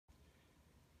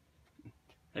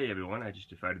Hey everyone, I just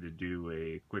decided to do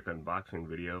a quick unboxing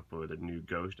video for the new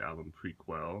Ghost album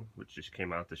Prequelle, which just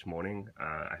came out this morning.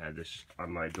 I had this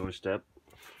on my doorstep,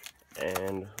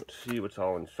 and let's see what's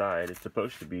all inside. It's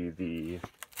supposed to be the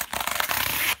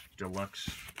Deluxe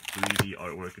 3D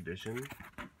Artwork Edition,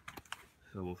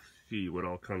 so we'll see what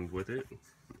all comes with it.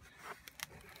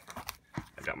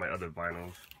 I got my other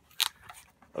vinyls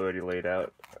already laid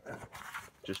out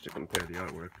just to compare the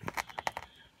artwork.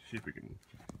 See if we can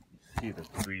see the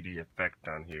 3D effect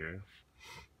on here.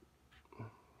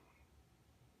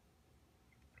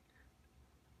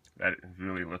 That is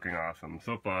really looking awesome.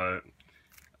 So far,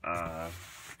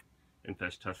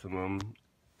 Infestussimum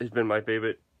has been my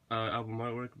favorite album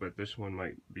artwork, but this one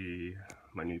might be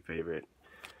my new favorite.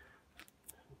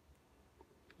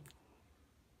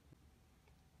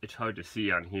 It's hard to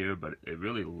see on here, but it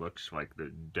really looks like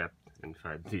the depth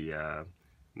inside the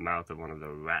mouth of one of the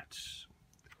rats.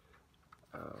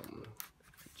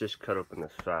 Just cut open the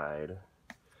side,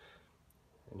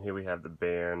 and here we have the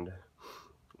band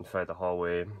inside the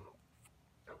hallway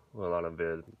where a lot of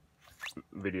the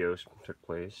videos took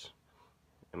place,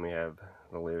 and we have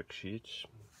the lyric sheets,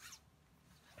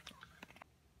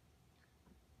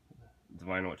 the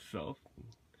vinyl itself,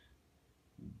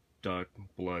 dark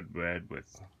blood red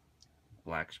with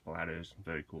black splatters,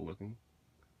 very cool looking.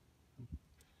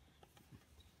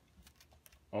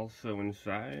 Also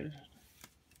inside,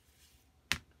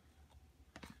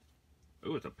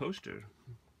 oh, it's a poster.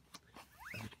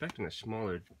 I was expecting a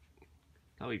smaller,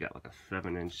 thought we got like a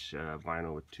 7-inch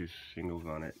vinyl with 2 singles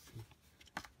on it.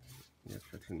 Yes,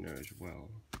 that's in there as well.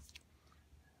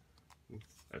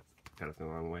 That got it the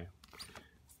wrong way.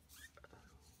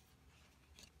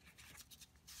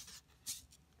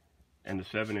 And the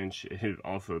 7-inch is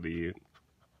also the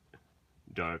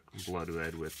dark blood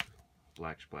red with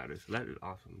black splatters. So that is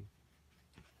awesome.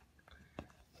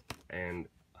 And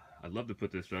I'd love to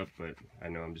put this up, but I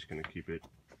know I'm just going to keep it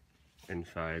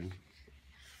inside.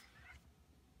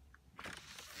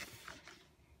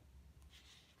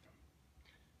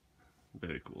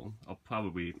 Very cool. I'll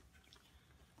probably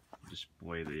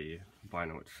display the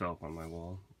vinyl itself on my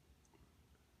wall.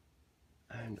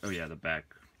 And oh yeah, the back.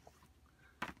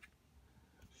 Let's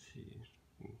see,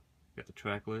 got the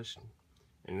track list,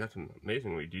 and that's an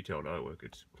amazingly detailed artwork.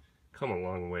 It's come a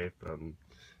long way from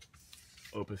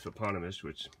Opus Eponymous,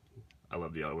 which I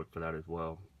love the artwork for that as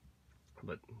well,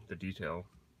 but the detail.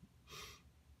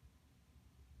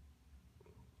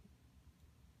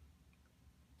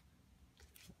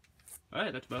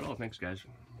 Alright, that's about all. Thanks, guys.